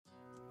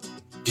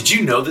Did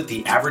you know that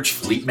the average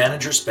fleet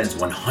manager spends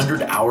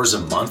 100 hours a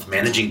month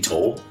managing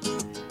toll?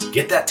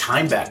 Get that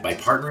time back by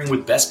partnering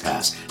with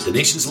BestPass, the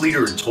nation's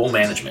leader in toll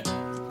management.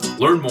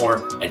 Learn more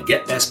at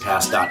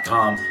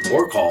getbestpass.com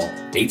or call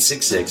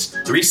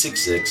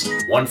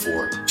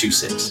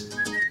 866-366-1426.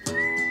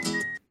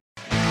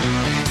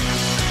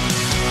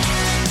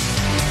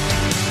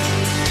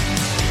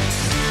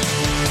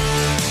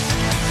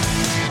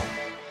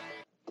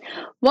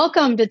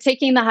 Welcome to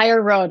Taking the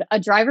Higher Road, a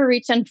Driver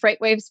Reach and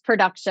FreightWaves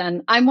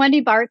production. I'm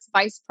Wendy Bartz,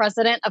 Vice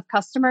President of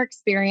Customer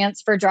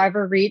Experience for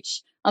Driver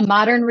Reach, a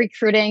modern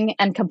recruiting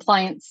and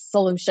compliance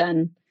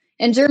solution.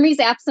 In Jeremy's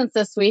absence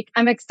this week,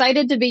 I'm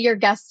excited to be your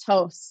guest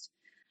host.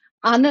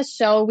 On this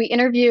show, we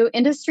interview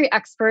industry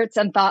experts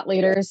and thought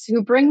leaders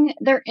who bring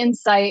their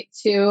insight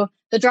to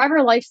the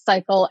driver life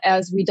cycle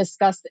as we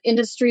discuss the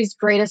industry's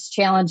greatest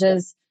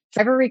challenges,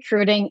 driver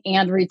recruiting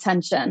and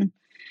retention.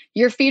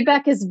 Your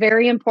feedback is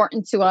very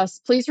important to us.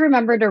 Please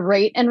remember to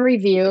rate and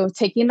review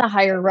Taking the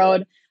Higher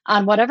Road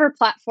on whatever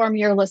platform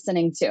you're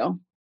listening to.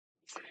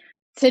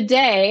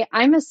 Today,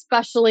 I'm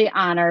especially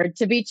honored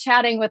to be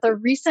chatting with a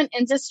recent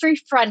industry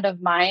friend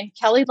of mine,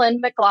 Kelly Lynn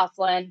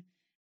McLaughlin.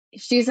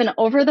 She's an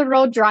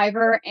over-the-road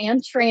driver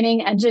and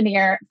training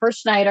engineer for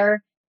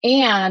Schneider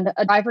and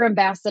a driver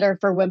ambassador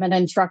for Women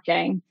in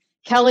Trucking.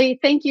 Kelly,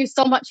 thank you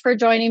so much for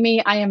joining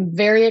me. I am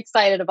very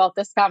excited about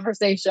this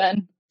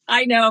conversation.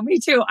 I know, me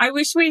too. I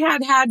wish we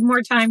had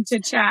more time to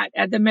chat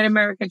at the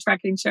Mid-America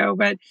Trucking Show,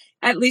 but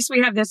at least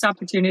we have this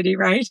opportunity,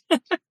 right?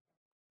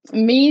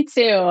 Me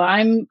too.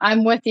 I'm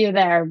with you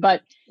there.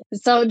 But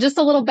so just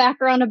a little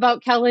background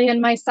about Kelly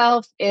and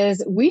myself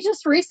is we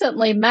just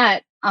recently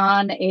met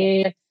on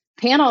a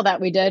panel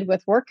that we did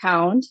with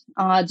WorkHound,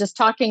 just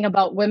talking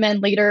about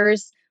women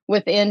leaders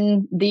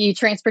within the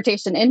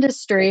transportation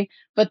industry.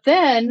 But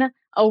then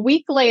a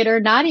week later,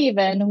 not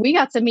even, we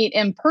got to meet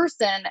in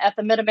person at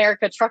the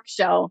Mid-America Truck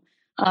Show.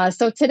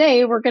 So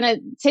today we're going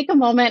to take a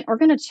moment. We're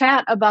going to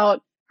chat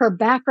about her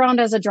background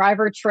as a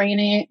driver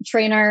trainer.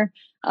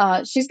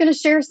 She's going to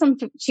share some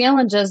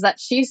challenges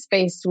that she's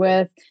faced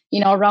with,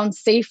 around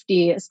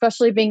safety,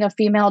 especially being a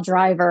female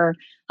driver,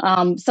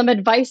 some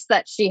advice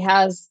that she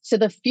has to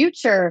the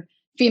future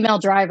female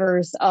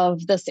drivers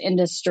of this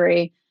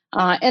industry.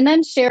 And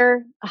then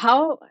share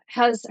how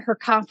has her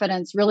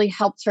confidence really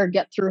helped her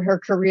get through her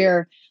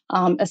career,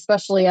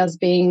 especially as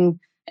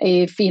being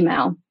a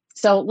female.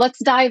 So let's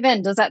dive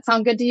in. Does that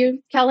sound good to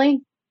you,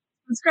 Kelly?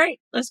 That's great.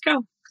 Let's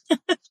go.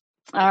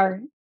 All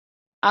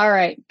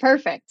right.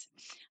 Perfect.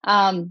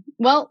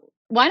 Well,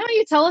 why don't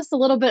you tell us a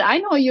little bit? I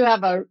know you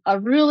have a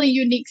really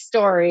unique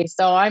story,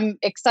 so I'm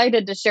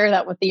excited to share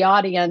that with the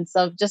audience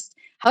of just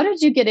how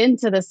did you get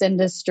into this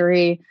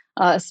industry,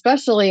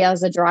 especially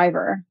as a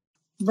driver?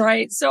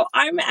 Right. So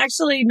I'm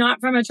actually not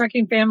from a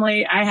trucking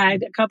family. I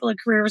had a couple of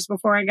careers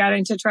before I got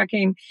into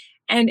trucking.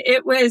 And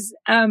it was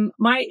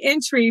my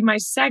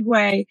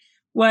segue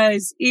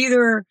was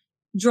either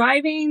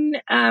driving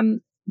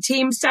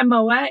Team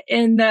Samoa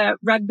in the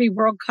Rugby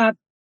World Cup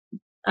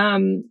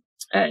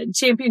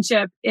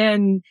championship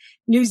in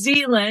New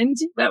Zealand.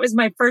 That was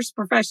my first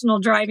professional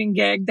driving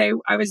gig.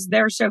 I was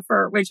their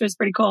chauffeur, which was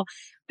pretty cool.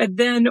 But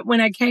then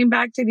when I came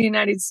back to the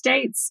United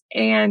States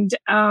and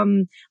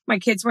my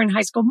kids were in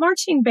high school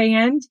marching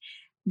band,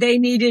 they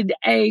needed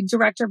a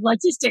director of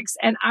logistics.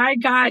 And I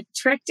got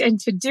tricked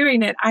into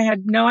doing it. I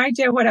had no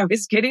idea what I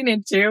was getting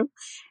into.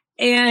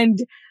 And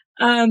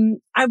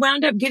I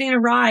wound up getting a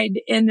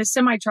ride in the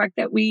semi truck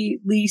that we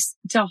leased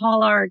to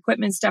haul our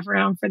equipment stuff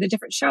around for the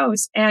different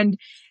shows. And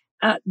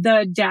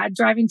the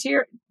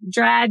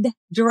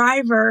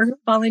driver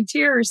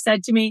volunteer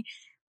said to me,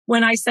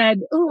 when I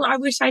said, "Oh, I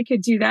wish I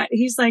could do that,"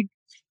 he's like,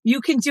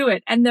 "You can do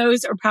it." And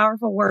those are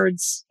powerful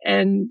words.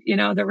 And,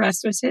 the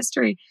rest was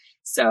history.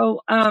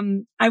 So,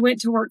 I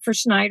went to work for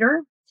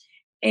Schneider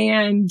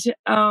and,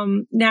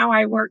 now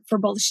I work for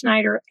both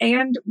Schneider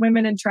and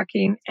Women in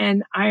Trucking.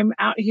 And I'm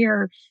out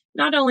here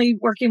not only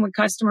working with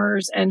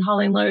customers and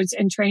hauling loads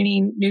and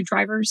training new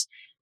drivers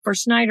for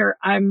Schneider.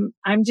 I'm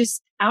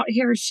just out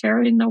here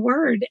sharing the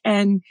word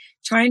and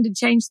trying to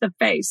change the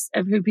face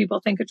of who people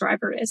think a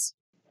driver is.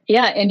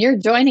 Yeah, and you're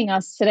joining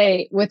us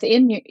today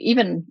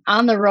even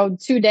on the road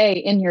today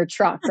in your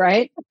truck,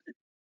 right?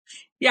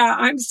 Yeah,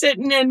 I'm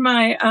sitting in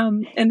my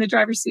in the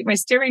driver's seat. My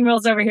steering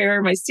wheel's over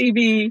here, my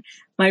CV,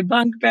 my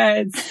bunk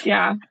beds.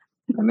 Yeah,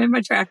 I'm in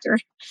my tractor.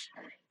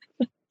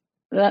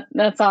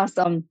 That's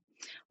awesome.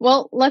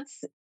 Well,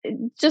 let's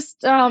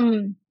just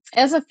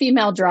as a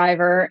female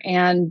driver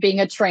and being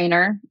a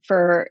trainer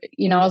for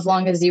as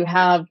long as you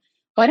have,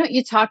 why don't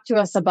you talk to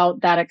us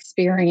about that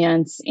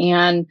experience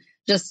and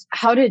just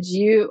how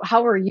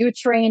were you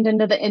trained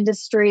into the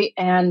industry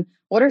and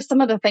what are some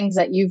of the things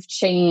that you've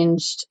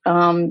changed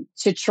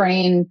to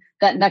train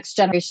that next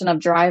generation of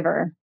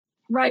driver?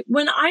 Right.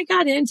 When I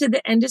got into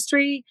the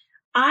industry,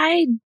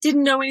 I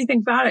didn't know anything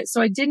about it.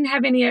 So I didn't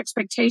have any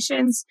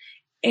expectations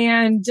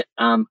and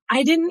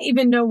I didn't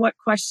even know what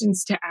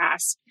questions to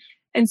ask.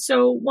 And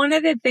so one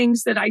of the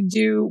things that I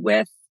do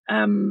with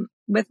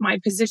with my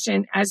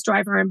position as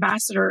driver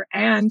ambassador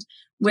and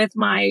with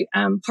my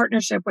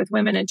partnership with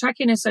Women in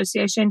Trucking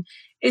Association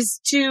is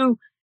to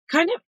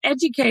kind of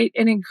educate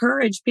and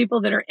encourage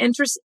people that are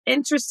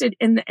interested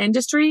in the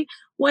industry,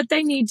 what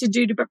they need to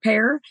do to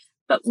prepare.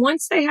 But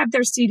once they have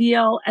their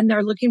CDL and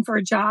they're looking for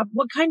a job,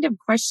 what kind of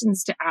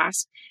questions to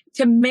ask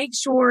to make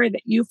sure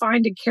that you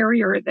find a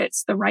carrier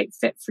that's the right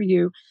fit for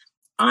you.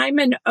 I'm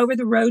an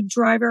over-the-road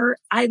driver.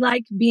 I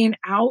like being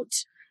out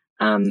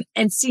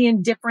and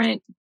seeing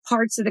different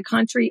parts of the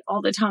country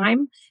all the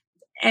time.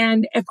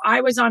 And if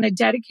I was on a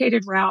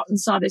dedicated route and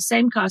saw the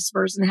same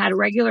customers and had a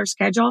regular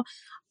schedule,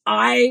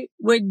 I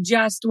would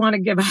just want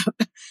to give up.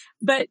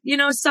 But,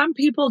 some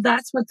people,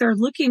 that's what they're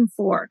looking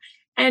for.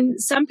 And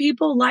some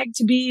people like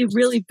to be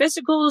really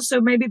physical. So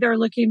maybe they're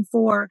looking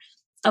for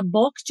a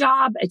bulk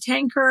job, a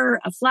tanker,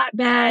 a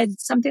flatbed,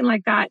 something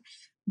like that.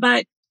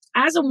 But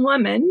as a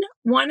woman,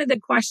 one of the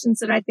questions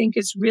that I think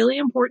is really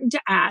important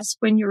to ask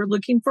when you're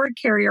looking for a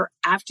carrier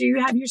after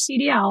you have your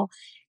CDL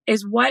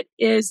is what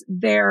is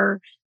their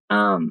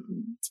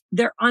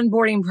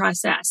onboarding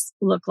process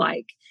look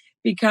like?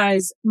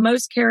 Because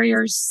most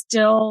carriers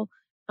still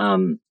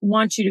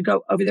want you to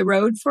go over the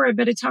road for a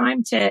bit of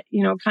time to,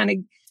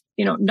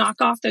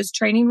 knock off those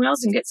training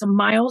wheels and get some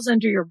miles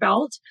under your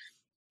belt.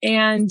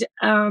 And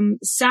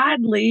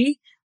sadly,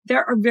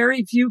 there are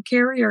very few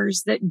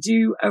carriers that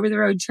do over the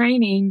road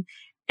training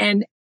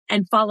and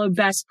follow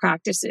best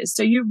practices.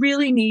 So you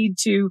really need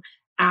to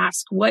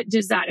ask, what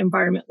does that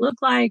environment look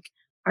like?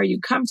 Are you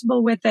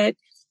comfortable with it?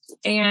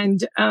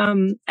 And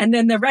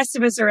then the rest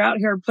of us are out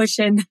here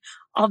pushing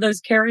all those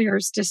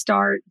carriers to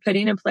start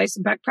putting in place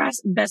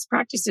best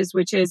practices,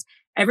 which is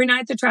every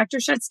night the tractor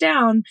shuts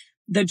down,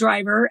 the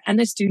driver and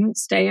the student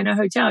stay in a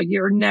hotel.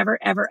 You're never,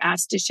 ever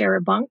asked to share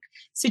a bunk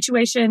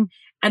situation.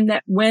 And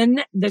that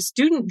when the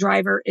student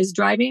driver is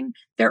driving,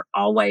 they're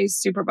always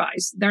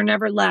supervised. They're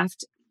never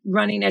left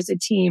running as a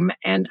team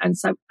and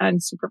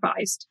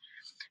unsupervised.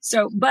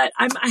 So, but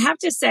I have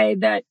to say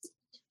that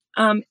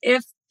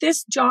if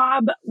this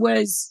job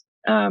was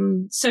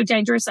so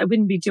dangerous, I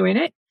wouldn't be doing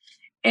it.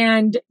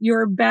 And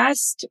your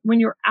best, when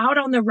you're out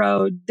on the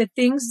road, the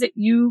things that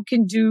you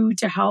can do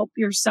to help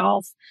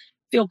yourself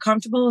feel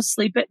comfortable,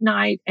 sleep at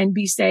night, and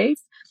be safe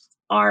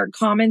are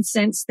common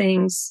sense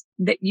things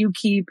that you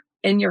keep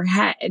in your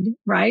head,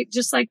 right?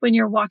 Just like when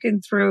you're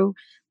walking through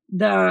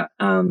the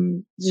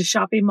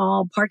shopping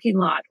mall parking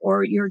lot,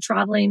 or you're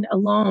traveling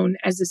alone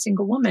as a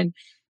single woman,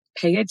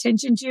 pay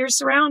attention to your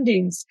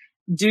surroundings,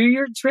 do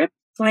your trip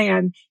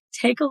plan,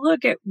 take a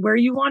look at where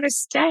you want to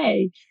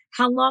stay.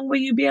 How long will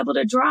you be able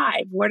to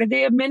drive? What are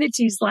the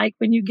amenities like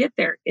when you get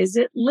there? Is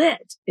it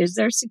lit? Is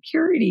there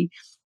security?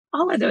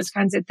 All of those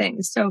kinds of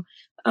things. So,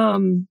 I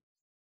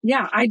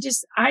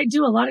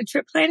do a lot of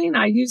trip planning.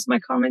 I use my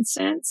common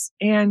sense,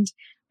 and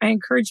I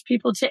encourage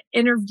people to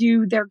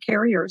interview their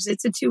carriers.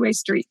 It's a two-way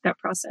street, that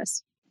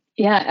process.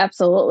 Yeah,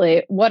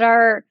 absolutely. What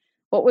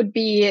would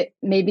be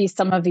maybe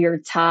some of your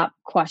top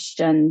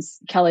questions,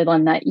 Kelly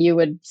Lynn, that you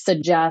would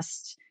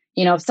suggest?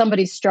 If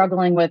somebody's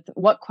struggling with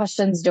what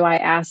questions do I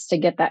ask to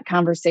get that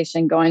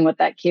conversation going with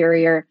that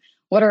carrier,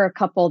 what are a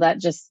couple that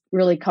just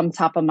really come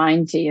top of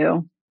mind to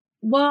you?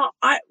 Well,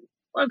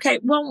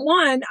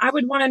 one, I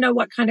would want to know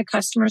what kind of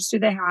customers do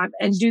they have,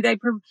 and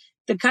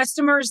the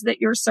customers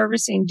that you're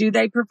servicing, do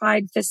they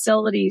provide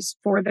facilities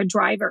for the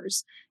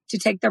drivers to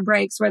take their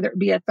breaks, whether it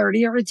be a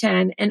 30 or a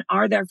 10, and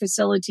are there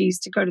facilities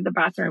to go to the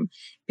bathroom?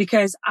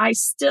 Because I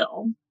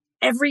still,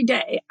 every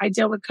day, I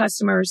deal with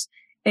customers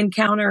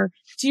encounter,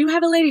 do you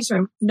have a ladies'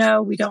 room?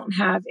 No, we don't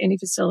have any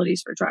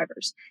facilities for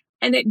drivers.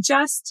 And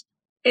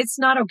it's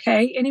not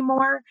okay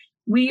anymore.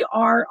 We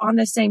are on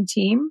the same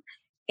team,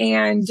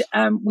 and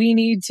we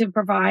need to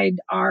provide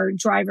our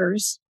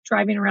drivers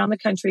driving around the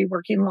country,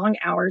 working long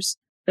hours,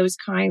 those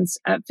kinds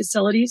of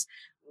facilities.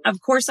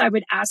 Of course, I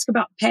would ask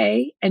about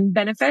pay and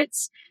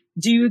benefits.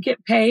 Do you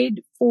get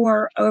paid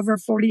for over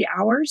 40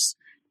 hours?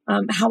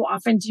 How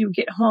often do you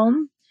get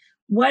home?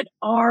 What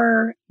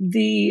are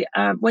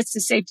what's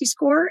the safety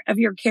score of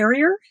your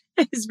carrier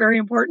is very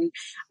important.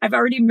 I've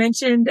already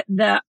mentioned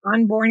the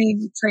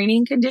onboarding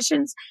training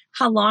conditions.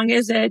 How long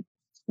is it?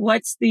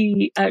 What's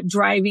the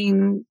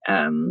driving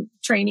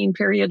training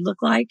period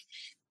look like?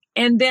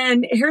 And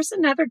then here's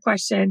another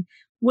question.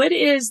 What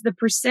is the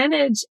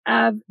percentage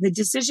of the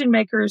decision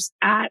makers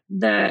at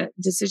the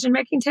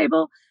decision-making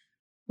table?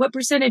 What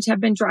percentage have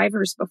been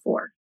drivers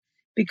before?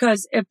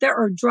 Because if there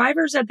are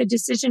drivers at the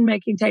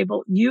decision-making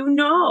table, you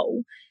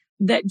know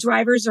that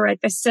drivers are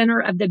at the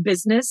center of the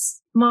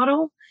business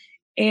model.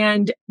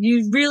 And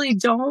you really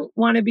don't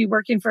want to be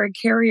working for a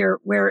carrier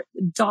where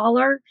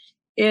dollar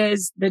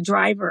is the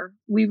driver.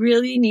 We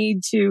really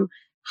need to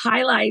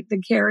highlight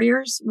the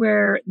carriers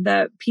where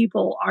the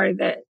people are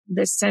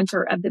the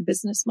center of the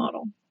business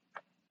model.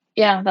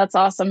 Yeah, that's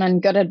awesome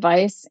and good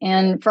advice.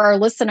 And for our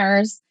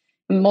listeners,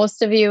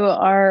 most of you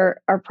are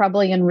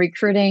probably in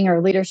recruiting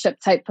or leadership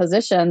type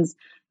positions.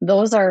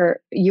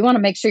 You want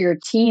to make sure your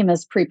team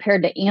is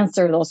prepared to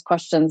answer those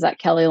questions that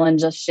Kelly Lynn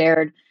just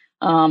shared.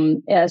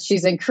 as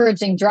she's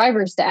encouraging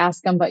drivers to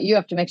ask them, but you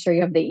have to make sure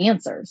you have the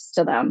answers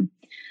to them.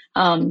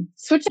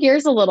 Switch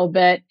gears a little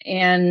bit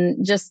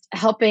and just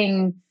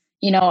helping,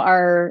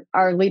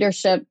 our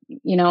leadership,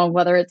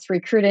 whether it's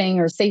recruiting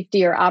or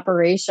safety or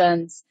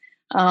operations.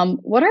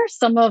 What are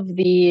some of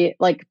the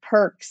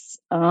perks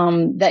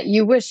that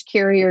you wish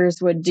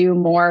carriers would do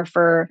more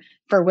for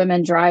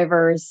women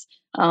drivers?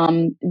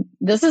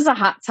 This is a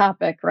hot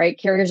topic, right?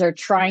 Carriers are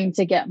trying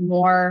to get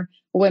more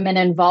women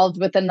involved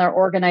within their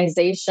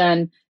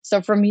organization.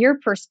 So from your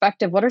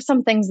perspective, what are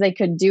some things they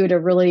could do to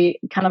really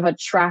kind of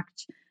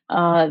attract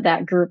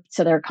that group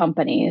to their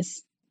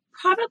companies?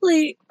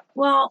 Probably,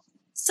 well,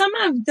 some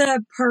of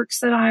the perks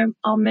that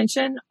I'll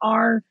mention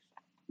are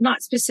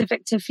not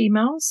specific to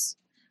females,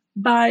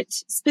 but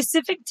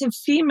specific to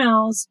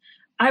females,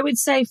 I would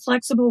say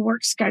flexible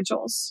work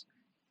schedules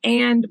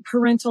and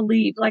parental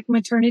leave, like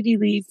maternity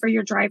leave for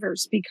your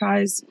drivers,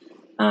 because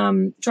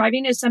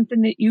driving is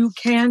something that you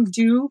can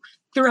do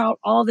throughout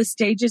all the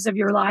stages of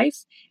your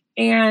life.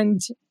 And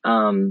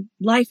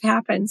life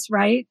happens,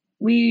 right?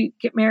 We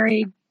get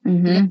married,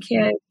 have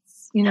kids,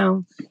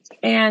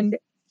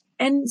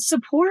 and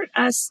support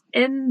us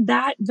in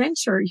that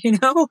venture,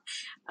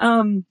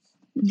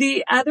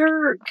 The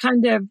other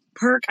kind of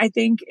perk, I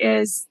think,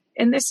 is,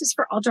 and this is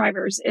for all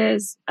drivers,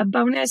 is a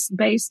bonus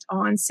based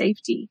on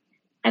safety.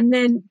 And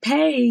then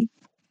pay,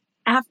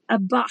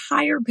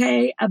 higher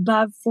pay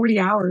above 40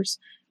 hours.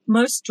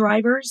 Most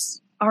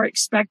drivers are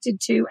expected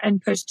to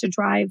and pushed to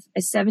drive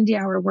a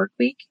 70-hour work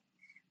week,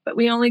 but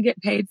we only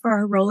get paid for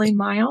our rolling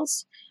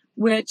miles,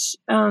 which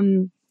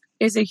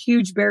is a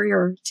huge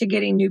barrier to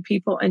getting new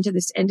people into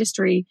this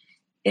industry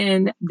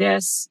in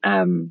this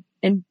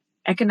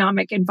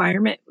economic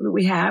environment that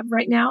we have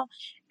right now.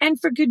 And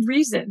for good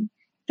reason.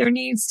 There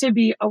needs to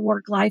be a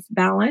work-life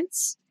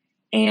balance,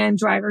 and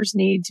drivers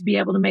need to be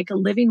able to make a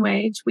living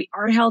wage. We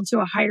are held to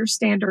a higher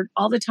standard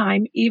all the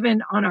time,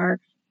 even on our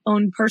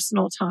own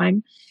personal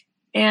time.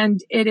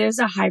 And it is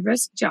a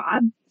high-risk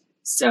job.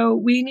 So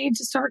we need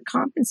to start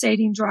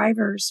compensating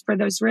drivers for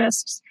those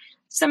risks.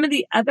 Some of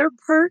the other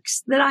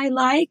perks that I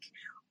like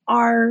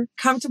are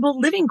comfortable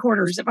living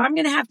quarters. If I'm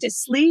going to have to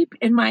sleep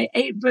in my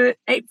 8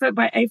 foot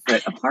by 8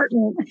 foot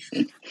apartment,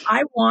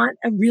 I want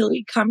a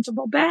really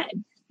comfortable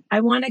bed. I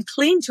want a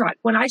clean truck.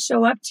 When I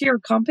show up to your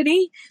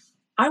company,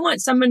 I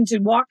want someone to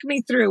walk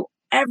me through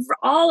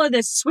all of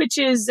the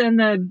switches and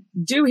the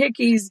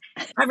doohickeys,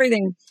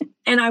 everything.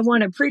 And I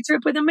want a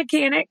pre-trip with a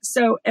mechanic.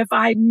 So if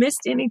I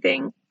missed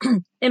anything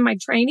in my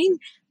training,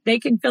 they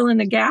can fill in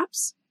the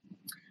gaps.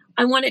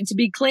 I want it to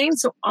be clean,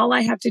 so all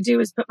I have to do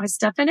is put my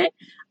stuff in it.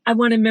 I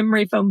want a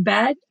memory foam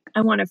bed.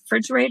 I want a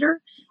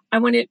refrigerator. I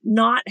want to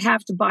not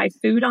have to buy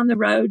food on the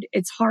road.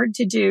 It's hard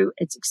to do.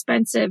 It's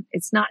expensive.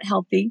 It's not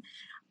healthy.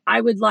 I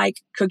would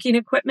like cooking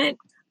equipment.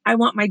 I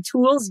want my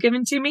tools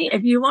given to me.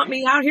 If you want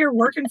me out here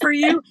working for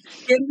you,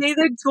 give me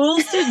the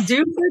tools to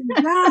do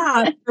the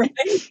job,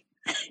 right?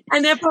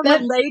 And if I'm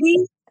a lady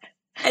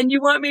and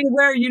you want me to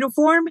wear a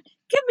uniform,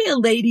 give me a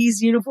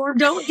lady's uniform.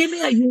 Don't give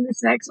me a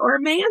unisex or a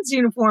man's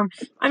uniform.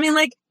 I mean,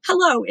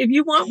 hello, if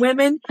you want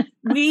women,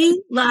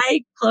 we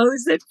like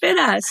clothes that fit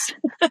us.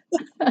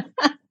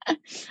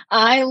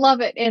 I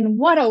love it. And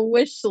what a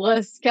wish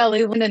list,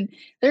 Kelly Linden.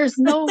 There's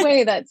no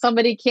way that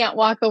somebody can't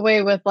walk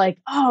away with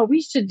oh,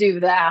 we should do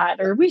that,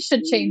 or we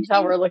should change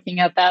how we're looking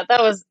at that.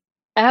 That was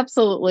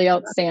absolutely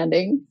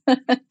outstanding.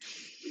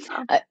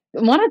 I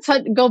want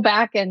to go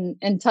back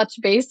and touch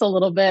base a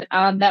little bit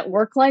on that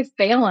work-life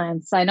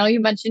balance. I know you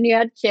mentioned you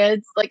had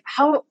kids.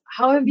 How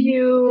have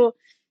you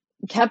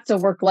kept a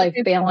work-life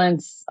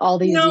balance all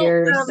these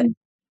years?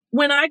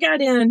 When I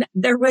got in,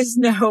 there was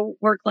no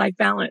work-life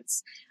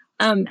balance.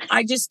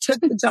 I just took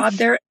the job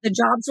there. The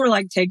jobs were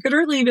take it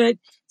or leave it.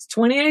 It's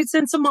 28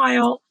 cents a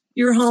mile.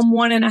 You're home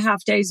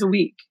 1.5 days a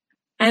week.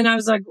 And I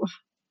was like,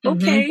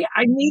 okay,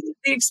 I needed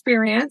the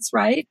experience,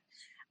 right?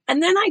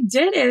 And then I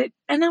did it.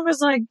 And I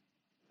was like,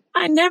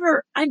 I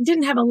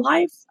didn't have a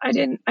life. I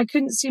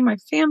couldn't see my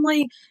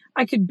family.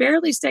 I could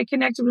barely stay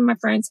connected with my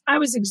friends. I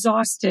was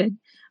exhausted.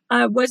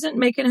 I wasn't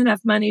making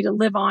enough money to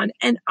live on.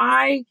 And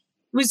I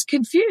was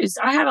confused.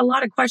 I had a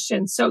lot of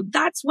questions. So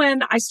that's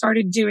when I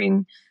started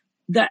doing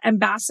the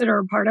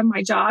ambassador part of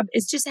my job,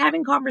 is just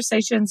having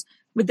conversations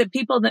with the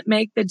people that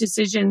make the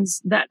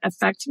decisions that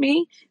affect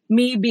me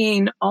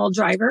being all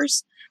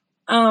drivers.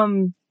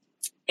 I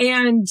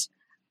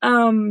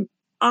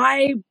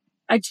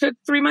took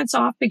 3 months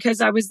off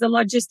because I was the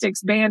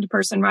logistics band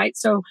person, right?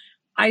 So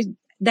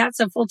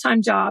that's a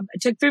full-time job. I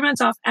took 3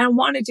 months off and I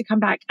wanted to come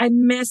back. I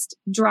missed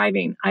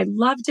driving. I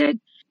loved it.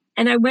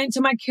 And I went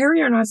to my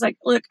carrier and I was like,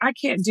 look, I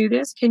can't do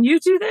this. Can you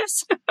do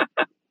this?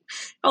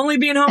 Only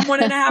being home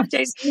 1.5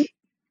 days a week.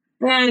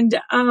 And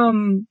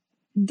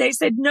they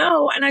said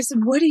no. And I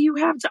said, what do you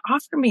have to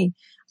offer me?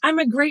 I'm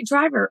a great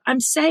driver. I'm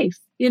safe.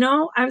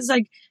 I was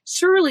like,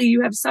 surely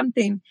you have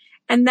something.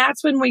 And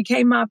that's when we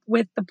came up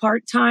with the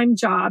part-time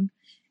job.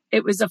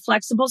 It was a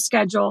flexible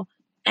schedule,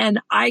 and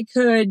I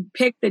could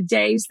pick the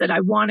days that I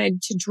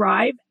wanted to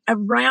drive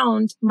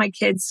around my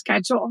kids'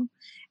 schedule.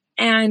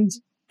 And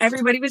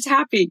everybody was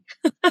happy.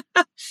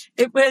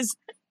 It was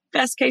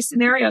best case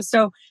scenario.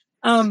 So,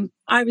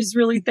 I was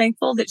really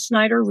thankful that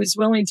Schneider was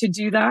willing to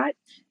do that.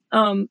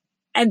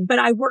 But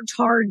I worked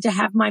hard to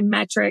have my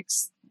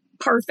metrics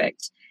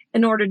perfect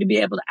in order to be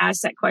able to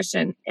ask that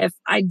question. If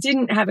I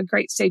didn't have a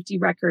great safety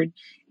record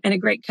and a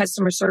great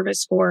customer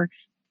service score,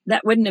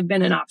 that wouldn't have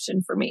been an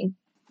option for me.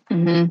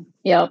 Mm-hmm.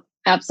 Yep,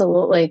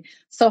 absolutely.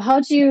 So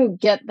how'd you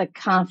get the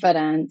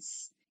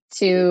confidence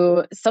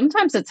to,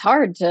 sometimes it's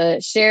hard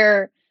to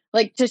share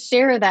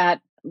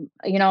that,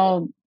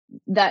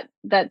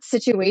 that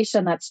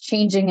situation that's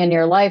changing in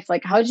your life.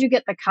 Like, how'd you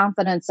get the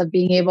confidence of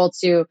being able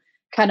to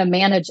kind of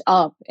manage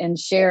up and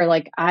share,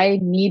 like, I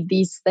need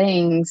these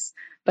things,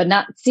 but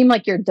not seem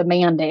like you're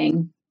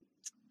demanding?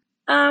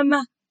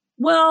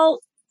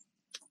 Well,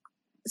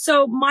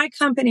 so my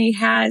company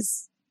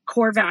has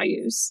core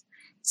values: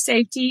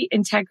 safety,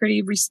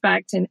 integrity,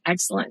 respect, and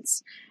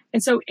excellence.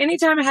 And so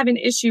anytime I have an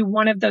issue,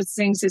 one of those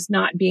things is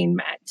not being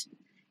met.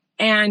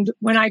 And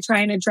when I try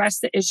and address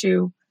the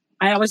issue,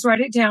 I always write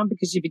it down,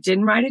 because if you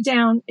didn't write it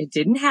down, it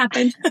didn't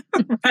happen,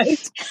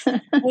 right?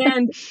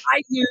 And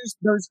I use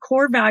those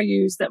core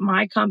values that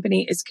my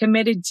company is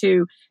committed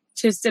to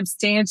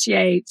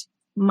substantiate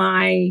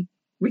my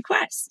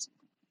request.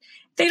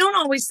 They don't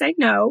always say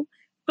no,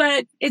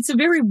 but it's a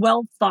very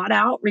well thought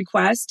out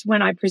request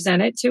when I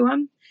present it to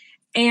them.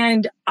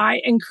 And I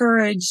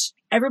encourage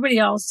everybody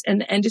else in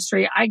the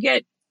industry. I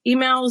get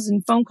emails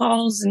and phone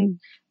calls and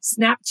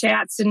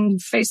Snapchats and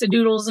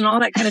Faceadoodles and all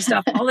that kind of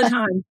stuff all the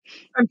time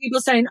from people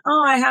saying,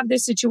 oh, I have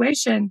this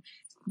situation.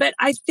 But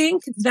I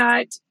think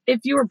that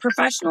if you are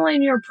professional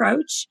in your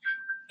approach,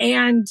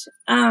 and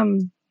I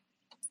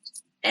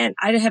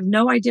have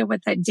no idea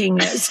what that ding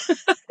is,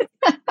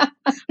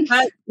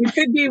 but it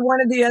could be one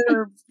of the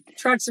other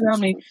trucks around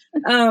me.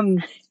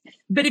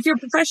 But if you're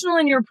professional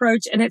in your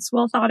approach and it's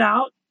well thought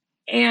out,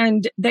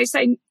 and they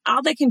say,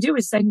 all they can do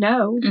is say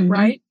no,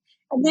 right?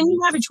 And then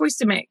you have a choice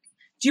to make.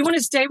 Do you want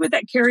to stay with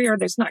that carrier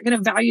that's not going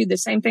to value the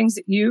same things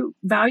that you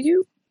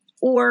value?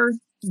 Or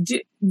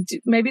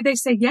maybe they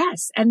say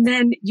yes, and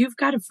then you've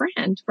got a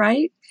friend,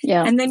 right?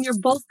 Yeah. And then you're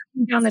both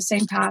coming down the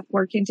same path,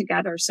 working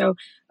together. So,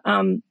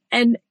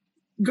 and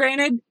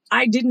granted,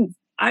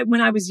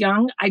 when I was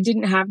young, I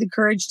didn't have the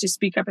courage to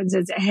speak up and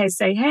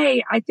say,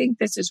 hey, I think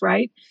this is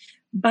right.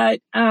 But,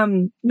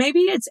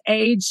 maybe it's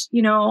age,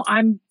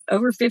 I'm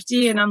over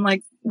 50 and I'm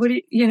like,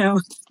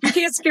 you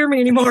can't scare me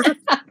anymore.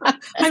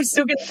 I'm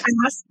still going to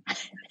ask.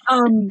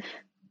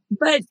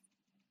 But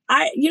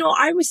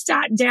I was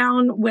sat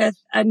down with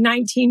a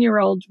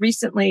 19-year-old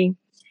recently,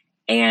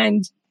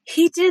 and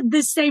he did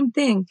the same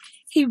thing.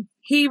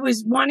 He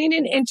was wanting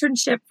an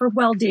internship for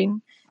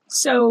welding.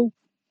 So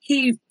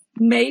he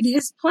made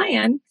his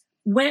plan,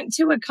 went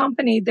to a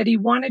company that he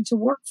wanted to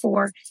work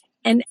for,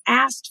 and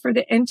asked for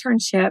the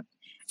internship.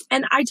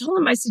 And I told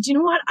him, I said, you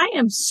know what? I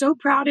am so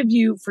proud of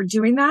you for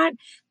doing that.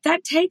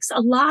 That takes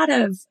a lot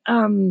of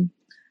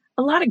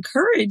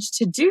courage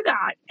to do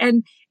that.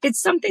 And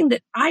it's something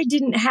that I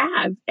didn't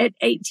have at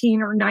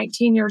 18 or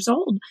 19 years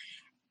old.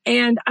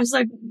 And I was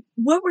like,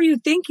 what were you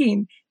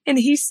thinking? And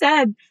he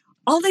said,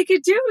 all they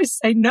could do is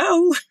say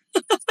no.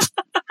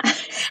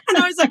 And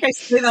I was like, I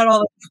say that all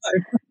the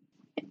time.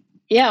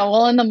 Yeah.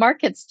 Well, and the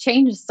market's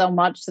changed so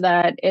much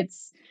that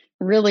it's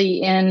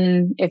really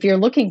if you're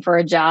looking for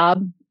a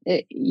job,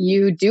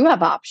 you do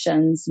have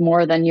options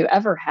more than you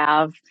ever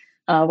have,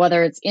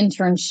 whether it's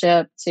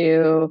internship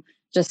to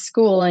just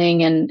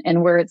schooling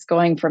and where it's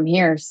going from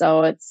here.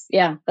 So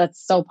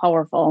that's so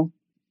powerful.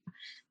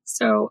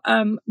 So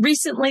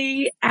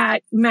recently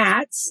at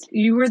Matt's,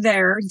 you were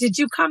there. Did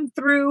you come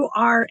through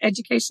our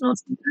educational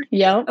center?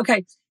 Yeah.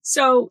 Okay.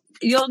 So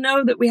you'll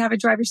know that we have a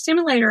driver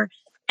simulator.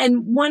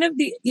 And one of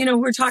the,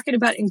 we're talking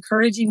about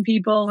encouraging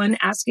people and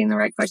asking the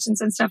right questions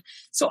and stuff.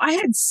 So I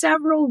had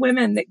several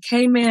women that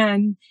came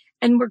in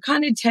and were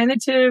kind of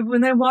tentative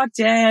when they walked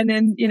in,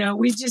 and,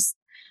 we just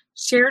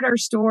shared our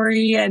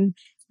story, and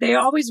they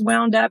always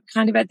wound up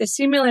kind of at the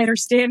simulator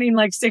standing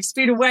like 6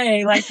 feet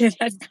away, like it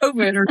had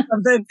COVID or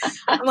something.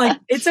 I'm like,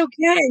 it's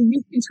okay.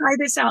 You can try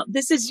this out.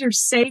 This is your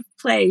safe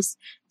place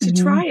to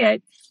try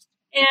it.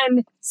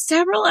 And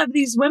several of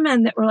these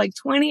women that were like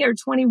 20 or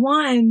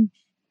 21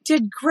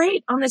 did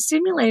great on the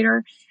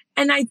simulator.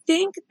 And I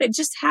think that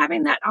just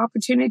having that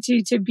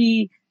opportunity to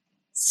be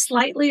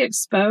slightly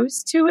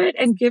exposed to it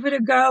and give it a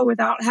go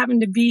without having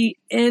to be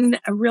in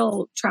a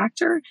real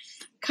tractor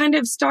kind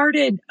of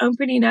started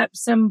opening up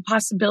some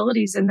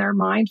possibilities in their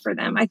mind for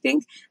them. I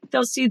think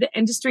they'll see the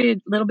industry a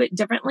little bit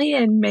differently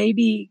and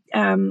maybe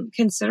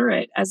consider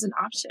it as an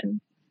option.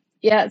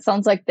 Yeah, it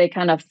sounds like they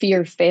kind of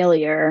fear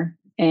failure.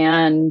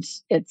 And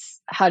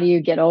it's, how do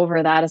you get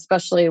over that?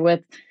 Especially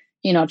with,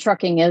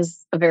 trucking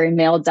is a very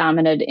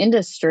male-dominated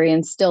industry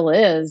and still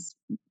is.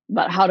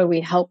 But how do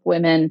we help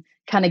women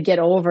kind of get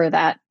over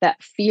that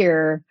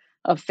fear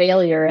of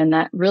failure? And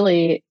that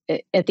really,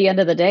 at the end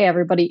of the day,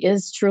 everybody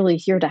is truly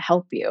here to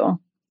help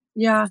you.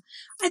 Yeah,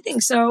 I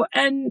think so.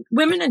 And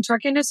Women in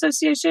Trucking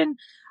Association,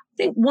 I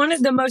think one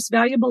of the most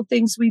valuable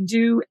things we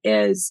do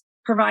is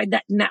provide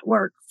that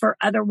network for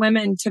other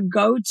women to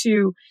go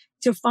to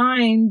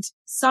find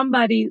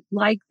somebody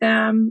like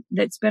them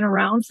that's been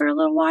around for a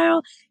little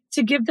while,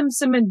 to give them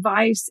some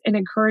advice and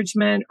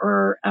encouragement,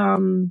 or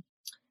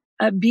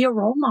be a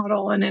role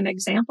model and an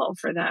example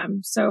for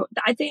them. So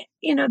I think,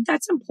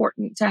 that's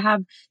important to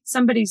have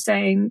somebody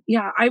saying,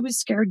 yeah, I was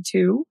scared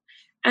too.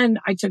 And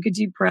I took a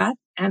deep breath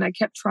and I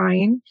kept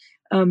trying.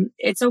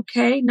 It's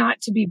okay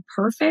not to be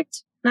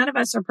perfect. None of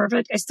us are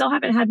perfect. I still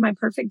haven't had my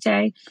perfect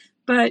day,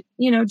 but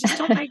just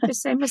don't make the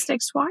same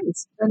mistakes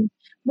twice. And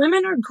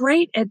women are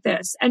great at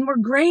this, and we're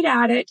great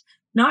at it,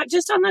 not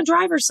just on the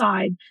driver's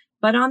side,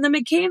 but on the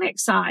mechanic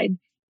side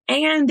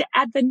and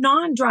at the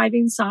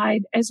non-driving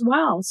side as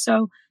well.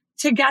 So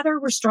together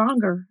we're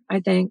stronger,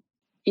 I think.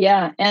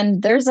 Yeah.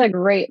 And there's a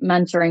great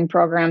mentoring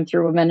program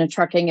through Women in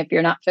Trucking. If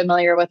you're not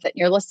familiar with it and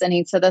you're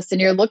listening to this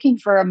and you're looking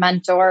for a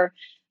mentor,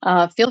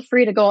 feel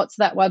free to go out to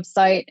that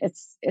website.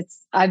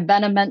 I've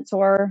been a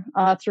mentor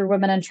through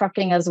Women in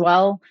Trucking as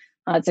well.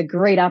 It's a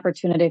great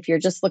opportunity if you're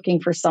just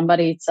looking for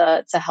somebody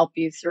to help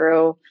you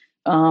through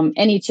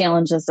any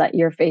challenges that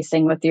you're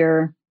facing with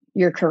your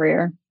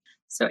career.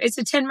 So it's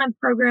a 10-month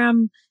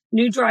program.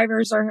 New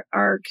drivers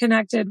are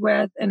connected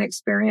with an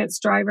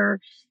experienced driver.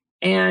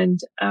 And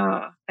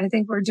I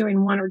think we're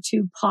doing 1 or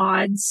 2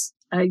 pods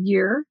a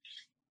year.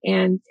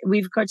 And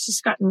we've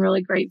just gotten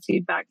really great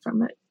feedback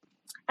from it.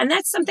 And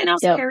that's something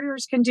else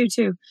carriers can do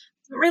too.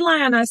 Don't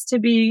rely on us to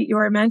be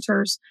your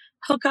mentors.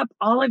 Hook up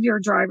all of your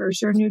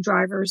drivers, your new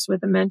drivers,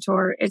 with a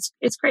mentor. It's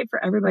great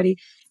for everybody.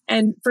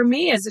 And for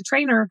me as a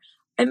trainer,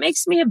 it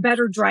makes me a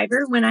better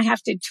driver when I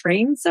have to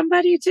train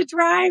somebody to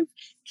drive.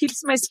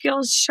 Keeps my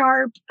skills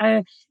sharp.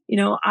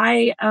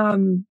 Everybody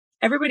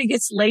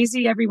gets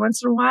lazy every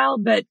once in a while,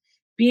 but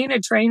being a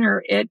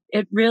trainer, it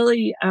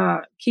really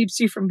keeps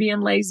you from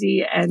being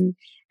lazy and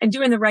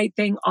doing the right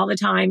thing all the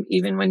time,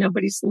 even when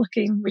nobody's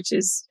looking, which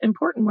is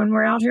important when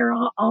we're out here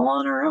all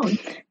on our own.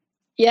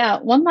 Yeah.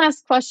 One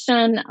last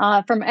question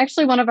from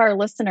actually one of our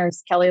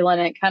listeners, Kelly Lynn.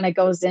 It kind of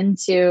goes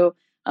into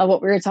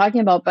what we were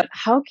talking about, but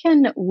how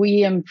can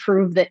we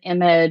improve the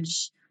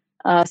image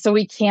so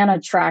we can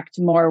attract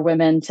more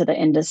women to the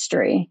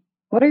industry?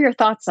 What are your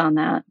thoughts on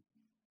that?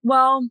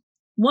 Well,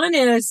 one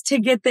is to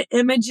get the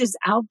images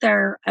out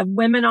there of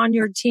women on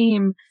your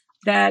team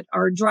that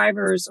are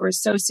drivers or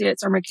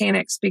associates or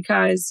mechanics,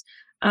 because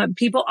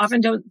people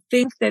often don't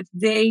think that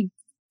they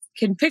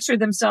can picture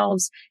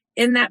themselves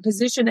in that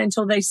position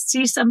until they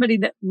see somebody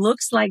that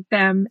looks like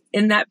them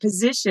in that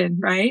position,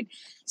 right?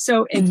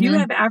 So if you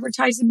have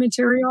advertising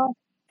material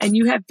and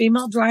you have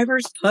female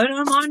drivers, put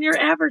them on your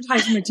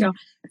advertising material.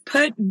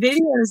 Put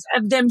videos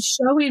of them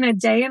showing a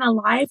day in a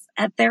life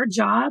at their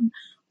job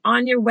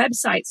on your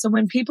website. So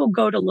when people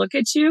go to look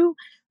at you,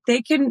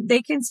 they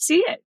can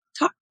see it.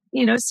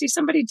 See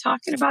somebody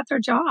talking about their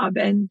job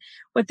and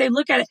what they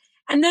look at it.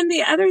 And then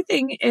the other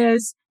thing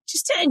is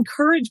just to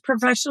encourage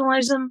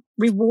professionalism,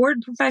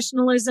 reward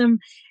professionalism,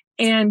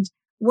 and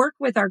work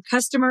with our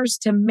customers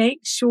to make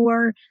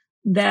sure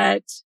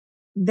that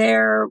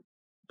they're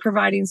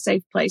providing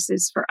safe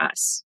places for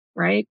us,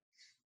 right?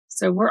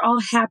 So we're all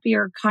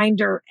happier,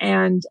 kinder,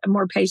 and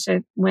more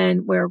patient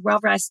when we're well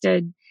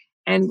rested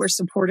and we're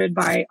supported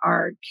by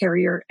our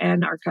carrier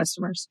and our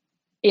customers.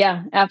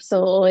 Yeah,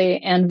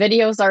 absolutely. And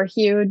videos are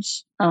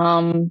huge,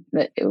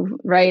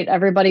 right?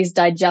 Everybody's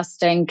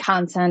digesting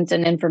content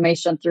and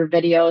information through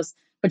videos,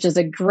 which is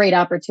a great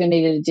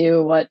opportunity to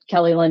do what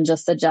Kelly Lynn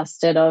just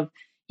suggested of,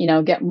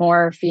 get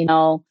more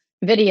female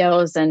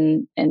videos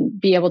and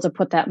be able to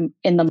put that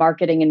in the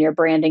marketing and your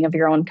branding of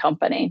your own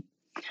company.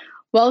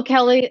 Well,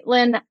 Kelly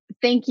Lynn,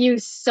 thank you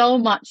so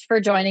much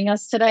for joining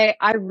us today.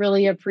 I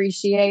really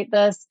appreciate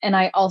this. And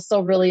I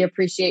also really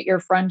appreciate your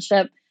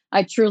friendship.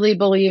 I truly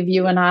believe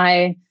you and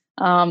I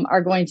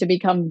are going to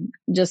become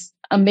just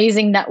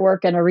amazing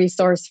network and a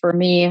resource for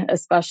me,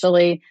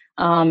 especially,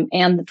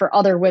 and for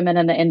other women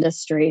in the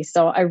industry.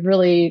 So I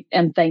really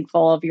am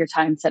thankful of your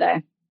time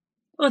today.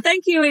 Well,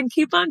 thank you. And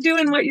keep on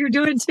doing what you're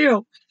doing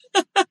too.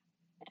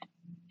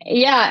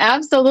 Yeah,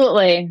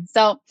 absolutely.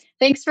 So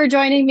thanks for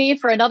joining me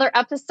for another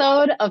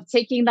episode of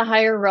Taking the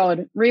Higher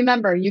Road.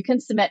 Remember, you can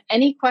submit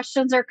any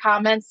questions or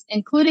comments,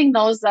 including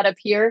those that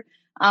appear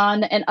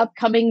on an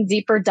upcoming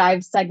deeper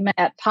dive segment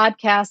at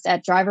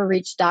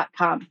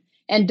podcast@driverreach.com.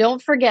 And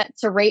don't forget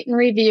to rate and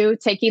review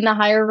Taking the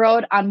Higher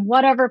Road on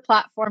whatever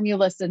platform you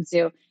listen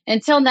to.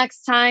 Until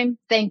next time,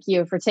 thank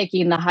you for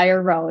taking the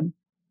higher road.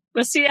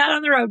 We'll see you out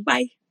on the road.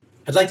 Bye.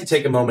 I'd like to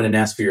take a moment and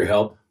ask for your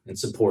help and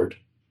support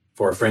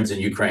for our friends in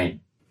Ukraine.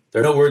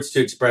 There are no words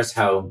to express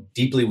how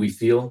deeply we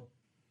feel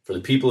for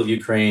the people of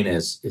Ukraine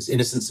as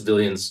innocent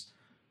civilians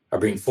are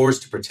being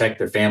forced to protect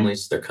their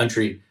families, their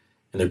country,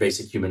 and their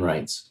basic human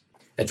rights.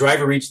 At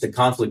Driver Reach, the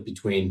conflict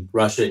between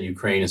Russia and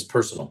Ukraine is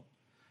personal.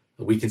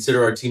 We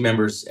consider our team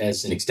members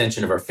as an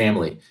extension of our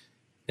family,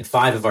 and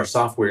 5 of our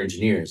software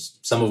engineers,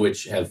 some of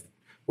which have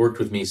worked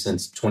with me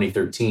since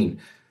 2013,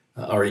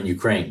 are in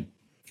Ukraine.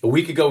 A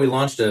week ago, we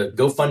launched a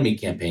GoFundMe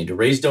campaign to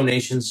raise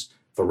donations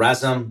for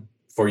Razom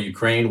for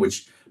Ukraine,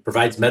 which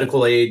provides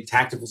medical aid,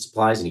 tactical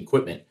supplies, and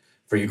equipment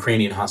for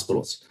Ukrainian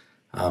hospitals.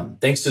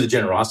 Thanks to the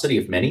generosity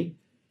of many,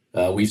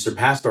 we've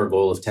surpassed our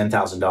goal of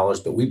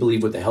 $10,000, but we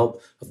believe with the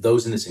help of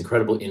those in this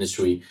incredible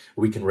industry,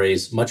 we can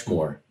raise much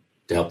more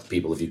to help the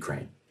people of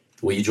Ukraine.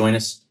 Will you join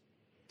us?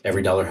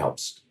 Every dollar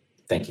helps.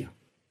 Thank you.